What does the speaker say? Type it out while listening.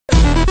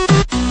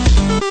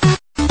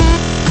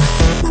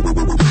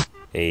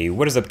Hey,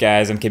 what is up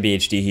guys? I'm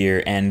KBHD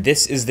here, and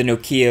this is the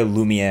Nokia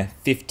Lumia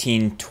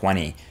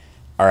 1520.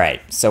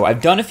 Alright, so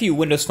I've done a few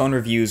Windows Phone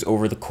reviews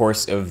over the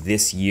course of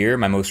this year,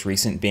 my most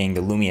recent being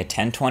the Lumia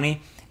 1020,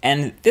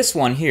 and this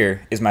one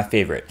here is my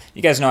favorite.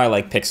 You guys know I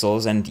like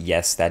pixels, and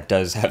yes, that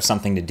does have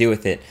something to do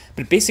with it,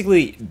 but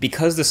basically,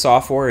 because the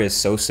software is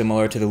so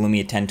similar to the Lumia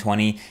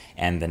 1020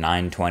 and the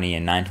 920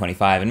 and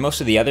 925 and most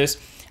of the others,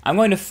 I'm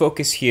going to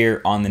focus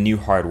here on the new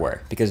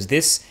hardware, because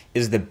this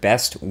is the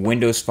best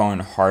Windows Phone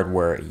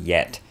hardware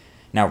yet.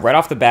 Now, right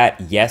off the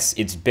bat, yes,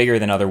 it's bigger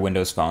than other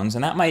Windows phones,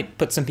 and that might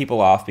put some people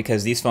off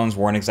because these phones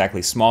weren't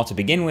exactly small to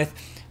begin with,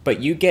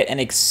 but you get an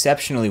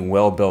exceptionally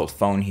well-built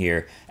phone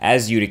here,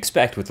 as you'd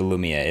expect with the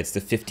Lumia. It's the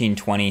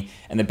 1520,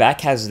 and the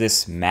back has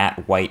this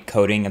matte white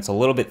coating. It's a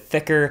little bit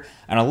thicker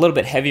and a little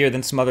bit heavier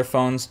than some other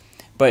phones,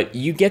 but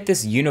you get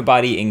this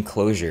unibody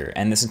enclosure,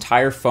 and this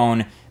entire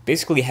phone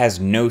basically has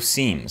no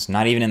seams,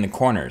 not even in the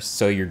corners,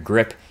 so your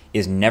grip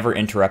is never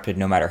interrupted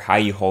no matter how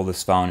you hold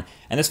this phone,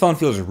 and this phone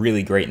feels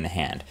really great in the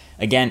hand.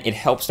 Again, it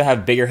helps to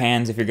have bigger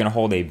hands if you're going to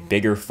hold a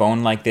bigger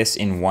phone like this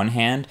in one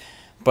hand,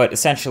 but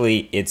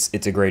essentially it's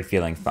a great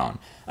feeling phone.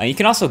 You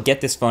can also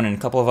get this phone in a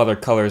couple of other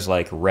colors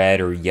like red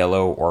or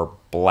yellow or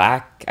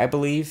black, I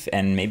believe,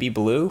 and maybe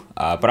blue,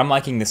 but I'm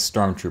liking this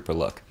Stormtrooper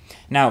look.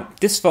 Now,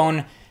 this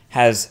phone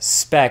has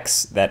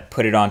specs that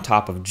put it on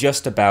top of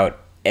just about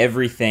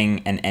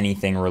everything and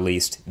anything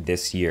released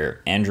this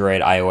year.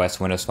 Android, iOS,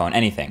 Windows Phone,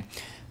 anything.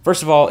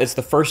 First of all, it's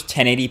the first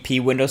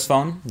 1080p Windows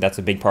Phone. That's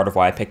a big part of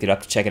why I picked it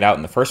up to check it out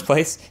in the first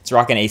place. It's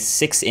rocking a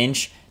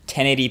 6-inch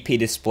 1080p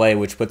display,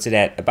 which puts it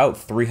at about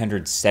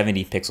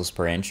 370 pixels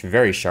per inch,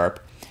 very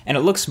sharp. And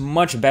it looks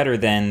much better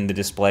than the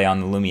display on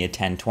the Lumia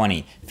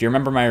 1020. If you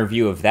remember my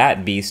review of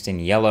that beast in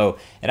yellow,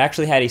 it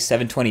actually had a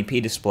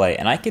 720p display,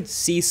 and I could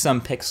see some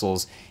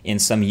pixels in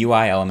some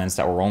UI elements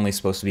that were only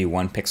supposed to be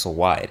 1 pixel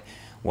wide.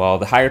 Well,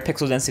 the higher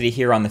pixel density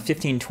here on the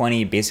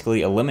 1520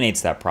 basically eliminates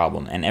that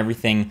problem, and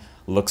everything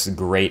looks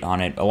great on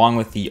it, along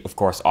with the, of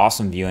course,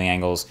 awesome viewing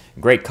angles,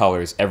 great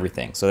colors,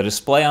 everything. So the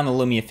display on the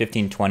Lumia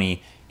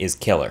 1520 is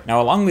killer.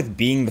 Now, along with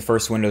being the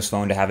first Windows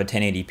Phone to have a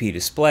 1080p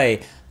display,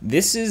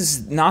 this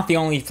is not the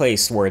only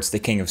place where it's the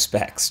king of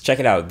specs. Check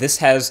it out. This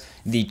has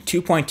the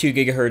 2.2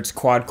 GHz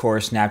quad-core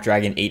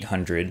Snapdragon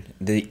 800,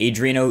 the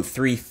Adreno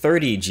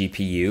 330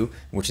 GPU,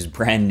 which is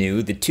brand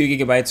new, the 2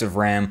 GB of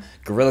RAM,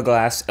 Gorilla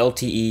Glass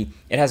LTE.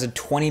 It has a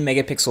 20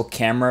 megapixel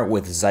camera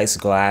with Zeiss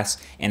glass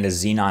and a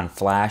xenon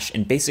flash,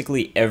 and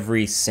basically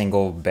every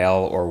single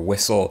bell or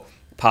whistle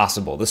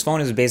possible. This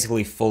phone is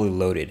basically fully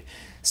loaded.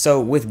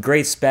 So with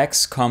great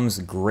specs comes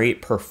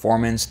great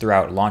performance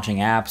throughout launching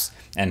apps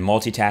and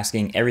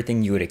multitasking,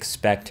 everything you would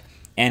expect.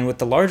 And with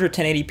the larger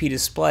 1080p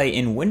display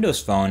in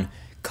Windows Phone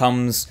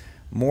comes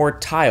more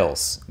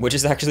tiles, which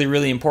is actually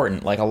really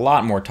important, like a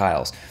lot more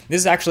tiles.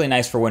 This is actually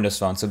nice for Windows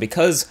Phone. So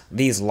because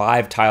these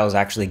live tiles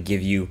actually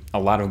give you a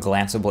lot of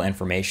glanceable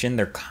information,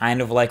 they're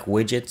kind of like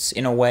widgets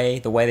in a way,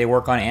 the way they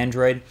work on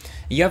Android.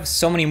 You have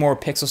so many more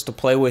pixels to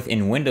play with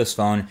in Windows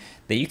Phone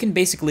that you can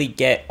basically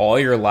get all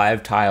your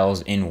live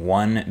tiles in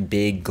one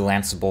big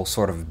glanceable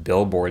sort of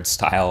billboard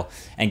style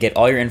and get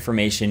all your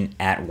information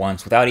at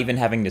once without even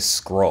having to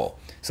scroll.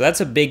 So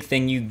that's a big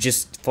thing you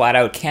just flat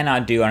out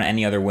cannot do on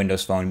any other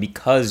Windows Phone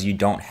because you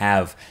don't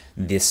have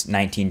this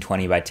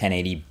 1920 by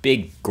 1080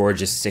 big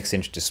gorgeous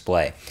 6-inch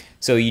display.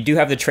 So you do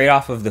have the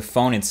trade-off of the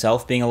phone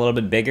itself being a little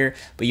bit bigger,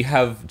 but you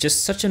have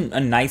just such a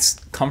nice,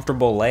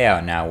 comfortable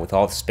layout now with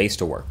all the space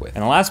to work with.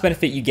 And the last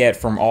benefit you get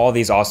from all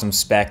these awesome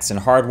specs and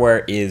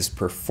hardware is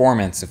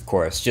performance, of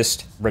course.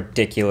 Just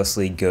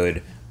ridiculously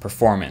good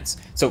performance.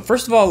 So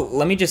first of all,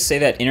 let me just say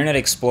that Internet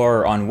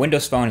Explorer on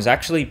Windows Phone is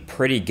actually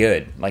pretty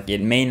good. Like, it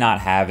may not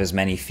have as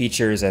many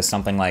features as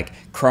something like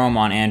Chrome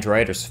on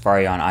Android or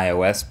Safari on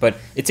iOS, but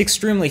it's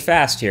extremely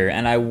fast here,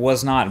 and I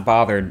was not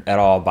bothered at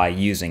all by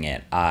using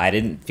it. I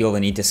didn't feel the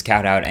need to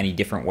scout out any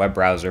different web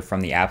browser from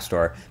the App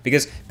Store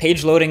because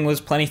page loading was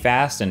plenty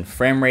fast and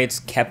frame rates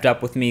kept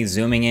up with me.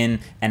 Zooming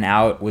in and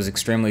out was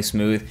extremely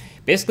smooth.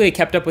 Basically, it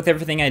kept up with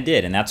everything I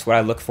did, and that's what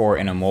I look for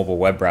in a mobile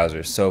web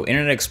browser. So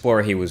Internet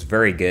Explorer here was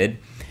very good.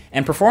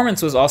 And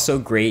performance was also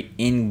great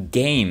in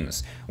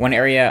games. One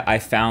area I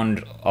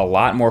found a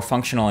lot more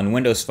functional in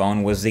Windows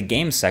Phone was the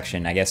games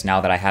section, I guess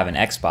now that I have an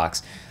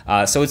Xbox.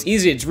 So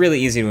it's really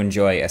easy to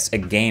enjoy a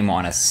game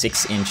on a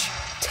 6-inch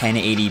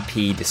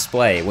 1080p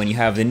display when you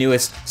have the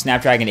newest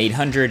Snapdragon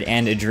 800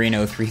 and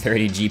Adreno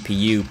 330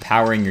 GPU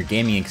powering your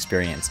gaming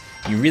experience.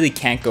 You really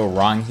can't go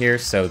wrong here,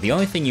 so the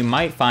only thing you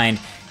might find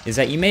is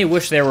that you may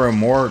wish there were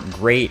more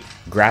great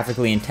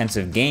graphically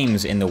intensive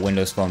games in the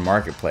Windows Phone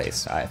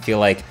marketplace. I feel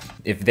like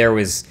if there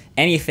was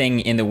anything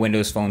in the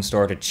Windows Phone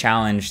store to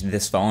challenge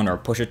this phone or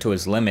push it to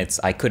its limits,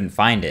 I couldn't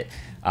find it,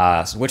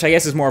 which I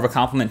guess is more of a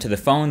compliment to the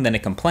phone than a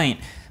complaint.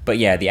 But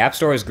yeah, the App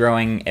Store is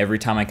growing every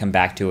time I come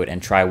back to it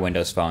and try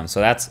Windows Phone, so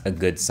that's a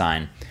good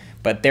sign.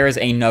 But there is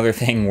another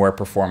thing where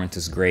performance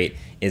is great,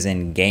 is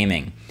in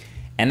gaming.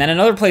 And then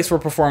another place where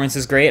performance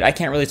is great, I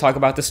can't really talk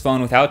about this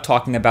phone without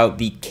talking about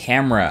the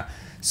camera.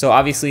 So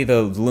obviously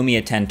the Lumia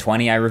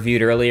 1020 I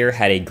reviewed earlier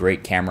had a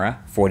great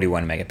camera,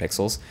 41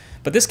 megapixels.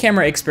 But this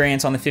camera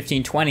experience on the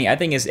 1520 I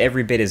think is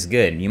every bit as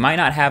good. You might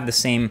not have the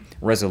same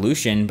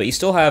resolution, but you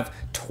still have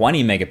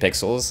 20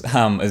 megapixels,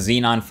 a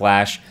xenon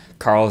flash,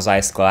 Carl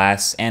Zeiss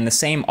glass, and the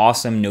same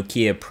awesome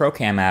Nokia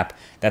ProCam app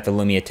that the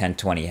Lumia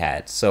 1020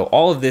 had. So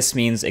all of this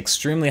means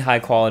extremely high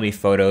quality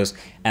photos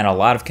and a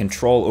lot of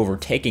control over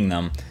taking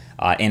them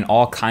in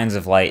all kinds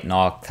of light and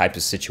all types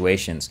of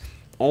situations.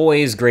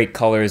 Always great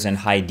colors and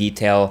high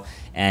detail,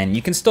 and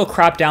you can still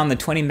crop down the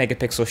 20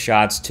 megapixel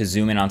shots to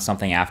zoom in on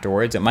something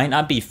afterwards. It might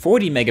not be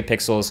 40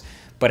 megapixels,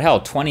 but hell,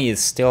 20 is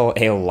still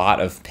a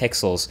lot of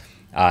pixels.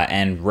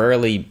 And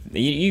rarely,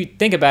 you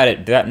think about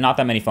it, not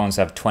that many phones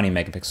have 20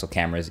 megapixel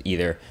cameras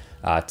either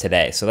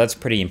today, so that's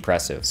pretty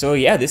impressive. So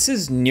yeah, this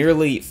is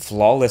nearly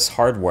flawless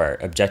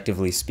hardware,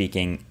 objectively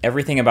speaking.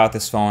 Everything about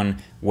this phone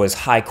was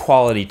high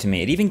quality to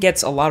me. It even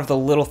gets a lot of the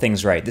little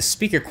things right. The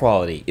speaker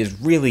quality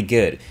is really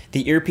good.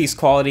 The earpiece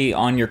quality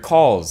on your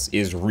calls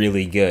is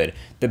really good.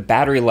 The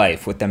battery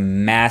life with the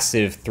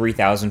massive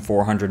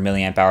 3,400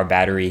 milliamp hour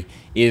battery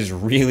is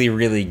really,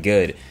 really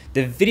good.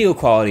 The video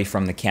quality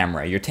from the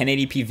camera, your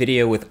 1080p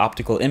video with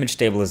optical image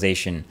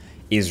stabilization,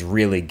 is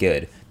really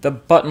good. The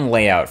button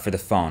layout for the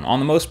phone, on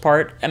the most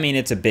part, I mean,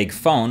 it's a big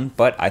phone,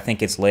 but I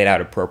think it's laid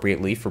out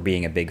appropriately for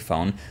being a big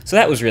phone, so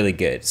that was really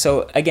good.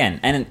 So again,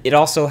 and it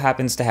also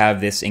happens to have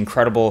this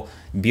incredible,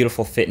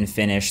 beautiful fit and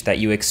finish that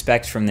you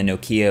expect from the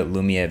Nokia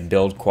Lumia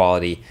build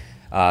quality.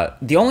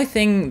 The only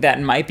thing that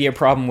might be a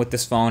problem with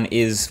this phone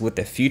is with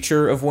the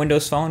future of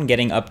Windows Phone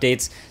getting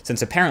updates,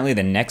 since apparently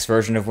the next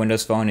version of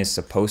Windows Phone is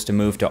supposed to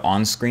move to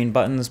on-screen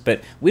buttons,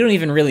 but we don't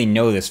even really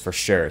know this for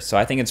sure. So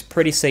I think it's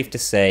pretty safe to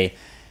say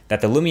that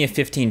the Lumia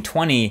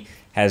 1520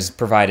 has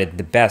provided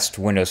the best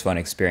Windows Phone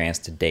experience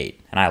to date,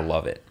 and I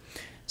love it.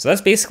 So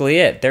that's basically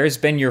it. There's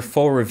been your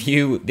full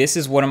review. This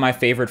is one of my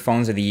favorite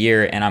phones of the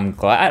year, and I'm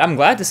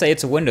glad to say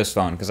it's a Windows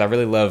Phone, because I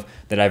really love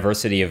the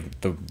diversity of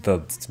the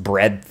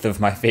breadth of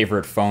my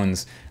favorite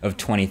phones of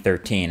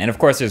 2013. And of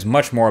course, there's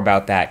much more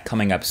about that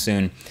coming up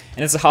soon.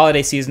 And it's the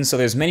holiday season, so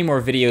there's many more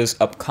videos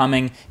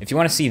upcoming. If you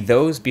want to see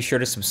those, be sure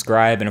to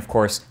subscribe, and of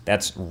course,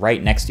 that's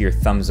right next to your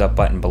thumbs up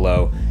button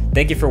below.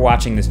 Thank you for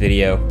watching this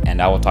video, and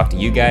I will talk to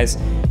you guys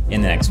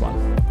in the next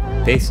one.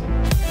 Peace.